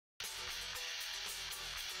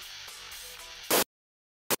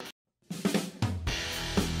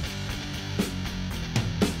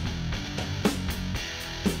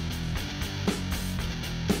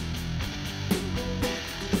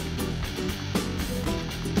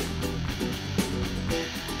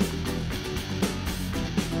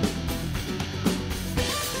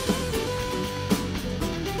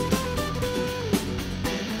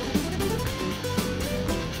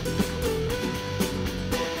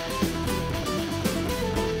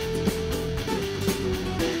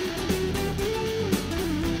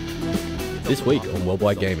This week on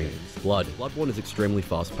Worldwide Gaming, Bloodborne is extremely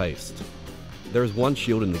fast-paced. There is one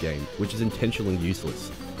shield in the game, which is intentionally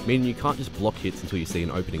useless, meaning you can't just block hits until you see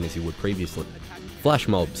an opening as you would previously. Flash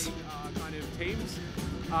mobs. Kind of teams.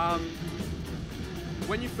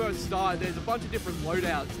 When you first start, there's a bunch of different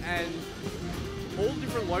loadouts, and all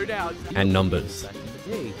different loadouts... And numbers.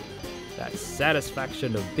 That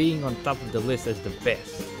satisfaction of being on top of the list as the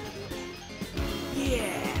best.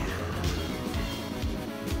 Yeah!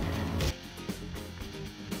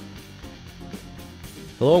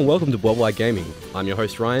 Hello and welcome to Worldwide Gaming. I'm your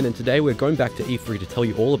host Ryan, and today we're going back to E3 to tell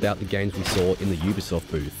you all about the games we saw in the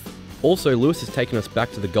Ubisoft booth. Also, Lewis has taken us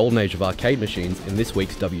back to the golden age of arcade machines in this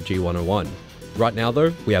week's WG101. Right now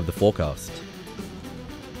though, we have the forecast.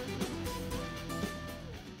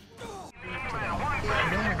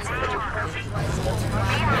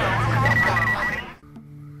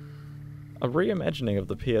 A reimagining of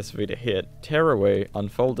the PS Vita hit, Tearaway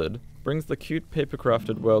Unfolded, brings the cute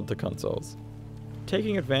paper-crafted world to consoles.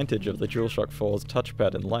 Taking advantage of the DualShock 4's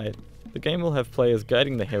touchpad and light, the game will have players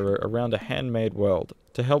guiding the hero around a handmade world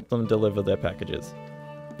to help them deliver their packages.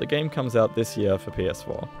 The game comes out this year for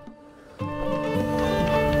PS4.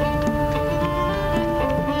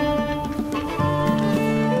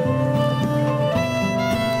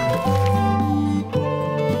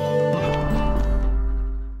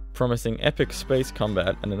 Promising epic space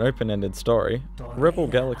combat and an open-ended story, Rebel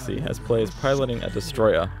Galaxy has players piloting a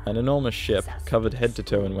destroyer, an enormous ship covered head to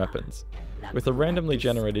toe in weapons. With a randomly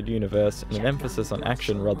generated universe and an emphasis on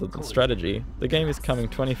action rather than strategy, the game is coming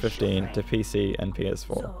 2015 to PC and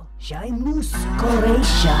PS4. Shaimus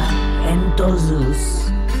Koresha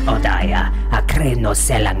Entozus Odaya Akreno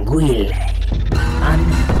Selanguile An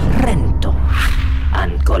Rento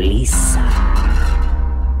An Colisa.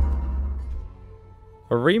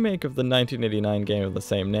 A remake of the 1989 game of the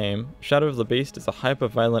same name, Shadow of the Beast is a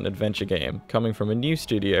hyper-violent adventure game coming from a new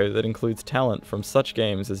studio that includes talent from such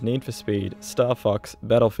games as Need for Speed, Star Fox,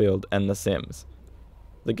 Battlefield, and The Sims.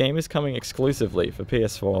 The game is coming exclusively for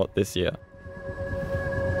PS4 this year.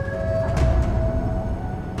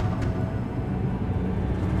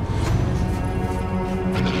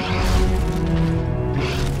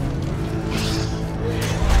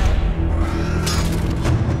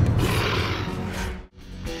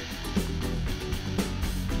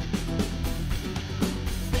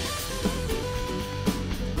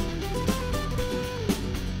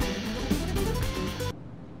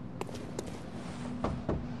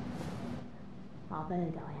 I've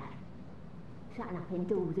heard I have. Shutting up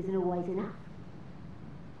indoors isn't always enough.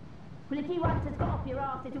 Well, if you once had got off your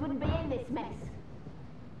arses, you wouldn't be in this mess.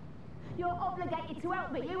 You're obligated to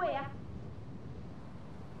help me, you hear?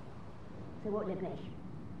 So what'll it be?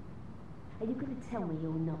 Are you going to tell me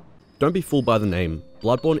you're not? Don't be fooled by the name.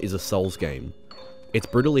 Bloodborne is a Souls game. It's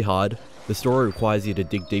brutally hard, the story requires you to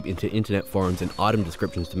dig deep into internet forums and item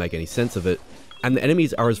descriptions to make any sense of it, and the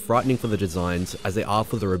enemies are as frightening for the designs as they are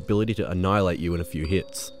for their ability to annihilate you in a few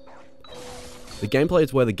hits. The gameplay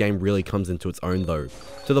is where the game really comes into its own though,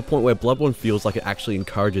 to the point where Bloodborne feels like it actually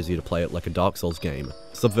encourages you to play it like a Dark Souls game,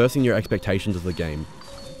 subversing your expectations of the game,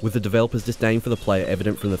 with the developer's disdain for the player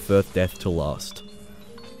evident from the first death till last.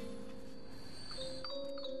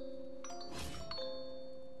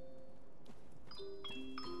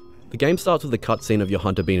 The game starts with a cutscene of your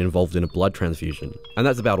hunter being involved in a blood transfusion, and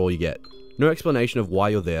that's about all you get. No explanation of why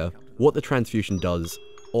you're there, what the transfusion does,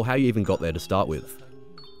 or how you even got there to start with.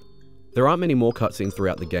 There aren't many more cutscenes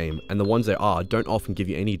throughout the game, and the ones there are don't often give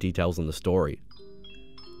you any details on the story.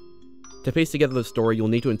 To piece together the story, you'll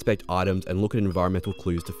need to inspect items and look at environmental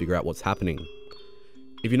clues to figure out what's happening.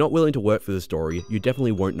 If you're not willing to work for the story, you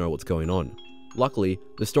definitely won't know what's going on. Luckily,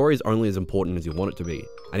 the story is only as important as you want it to be,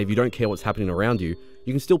 and if you don't care what's happening around you,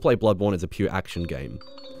 you can still play Bloodborne as a pure action game.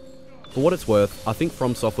 For what it's worth, I think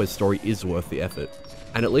From Software's story is worth the effort,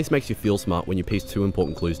 and at least makes you feel smart when you piece two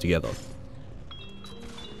important clues together.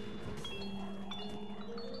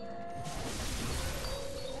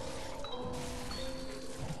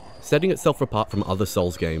 Setting itself apart from other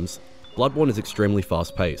Souls games, Bloodborne is extremely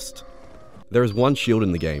fast-paced. There is one shield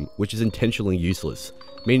in the game, which is intentionally useless,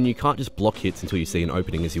 meaning you can't just block hits until you see an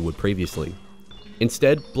opening as you would previously.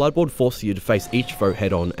 Instead, Bloodborne forces you to face each foe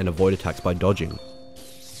head-on and avoid attacks by dodging.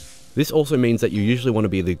 This also means that you usually want to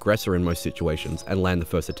be the aggressor in most situations and land the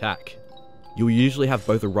first attack. You'll usually have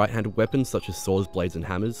both a right-handed weapon such as swords, blades and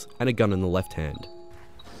hammers, and a gun in the left hand.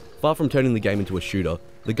 Far from turning the game into a shooter,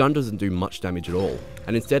 the gun doesn't do much damage at all,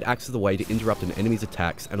 and instead acts as a way to interrupt an enemy's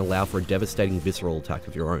attacks and allow for a devastating visceral attack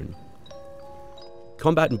of your own.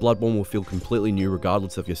 Combat in Bloodborne will feel completely new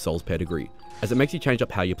regardless of your Souls pedigree, as it makes you change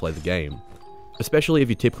up how you play the game, especially if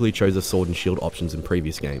you typically chose the sword and shield options in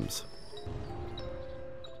previous games.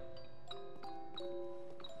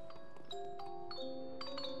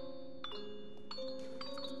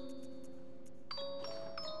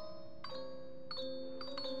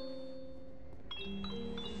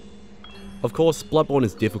 Of course, Bloodborne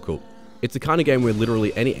is difficult. It's the kind of game where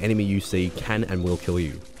literally any enemy you see can and will kill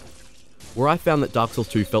you. Where I found that Dark Souls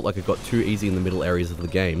 2 felt like it got too easy in the middle areas of the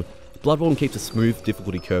game, Bloodborne keeps a smooth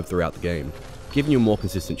difficulty curve throughout the game, giving you a more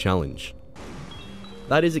consistent challenge.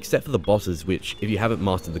 That is except for the bosses which, if you haven't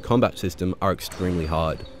mastered the combat system, are extremely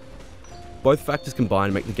hard. Both factors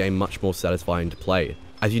combined make the game much more satisfying to play,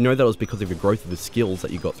 as you know that it was because of your growth of the skills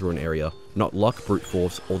that you got through an area, not luck, brute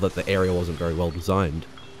force, or that the area wasn't very well designed.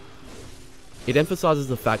 It emphasises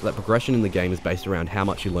the fact that progression in the game is based around how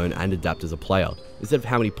much you learn and adapt as a player, instead of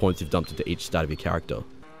how many points you've dumped into each stat of your character.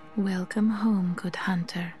 Welcome home, good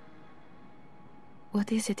hunter.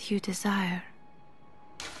 What is it you desire?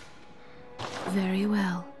 Very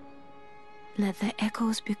well. Let the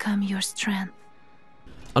echoes become your strength.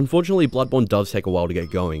 Unfortunately, Bloodborne does take a while to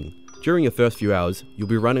get going. During your first few hours, you'll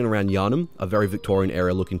be running around Yharnam, a very Victorian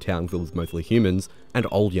area looking town filled with mostly humans, and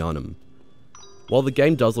Old Yharnam. While the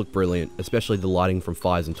game does look brilliant, especially the lighting from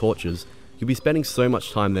fires and torches, you'll be spending so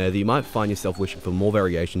much time there that you might find yourself wishing for more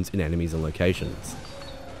variations in enemies and locations.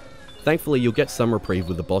 Thankfully, you'll get some reprieve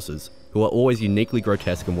with the bosses, who are always uniquely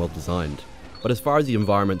grotesque and well designed, but as far as the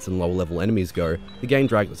environments and lower level enemies go, the game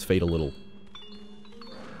drags its feet a little.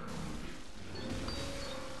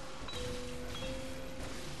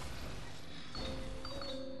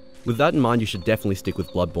 With that in mind, you should definitely stick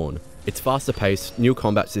with Bloodborne. Its faster pace, new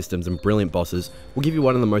combat systems and brilliant bosses will give you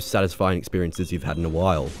one of the most satisfying experiences you've had in a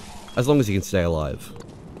while, as long as you can stay alive.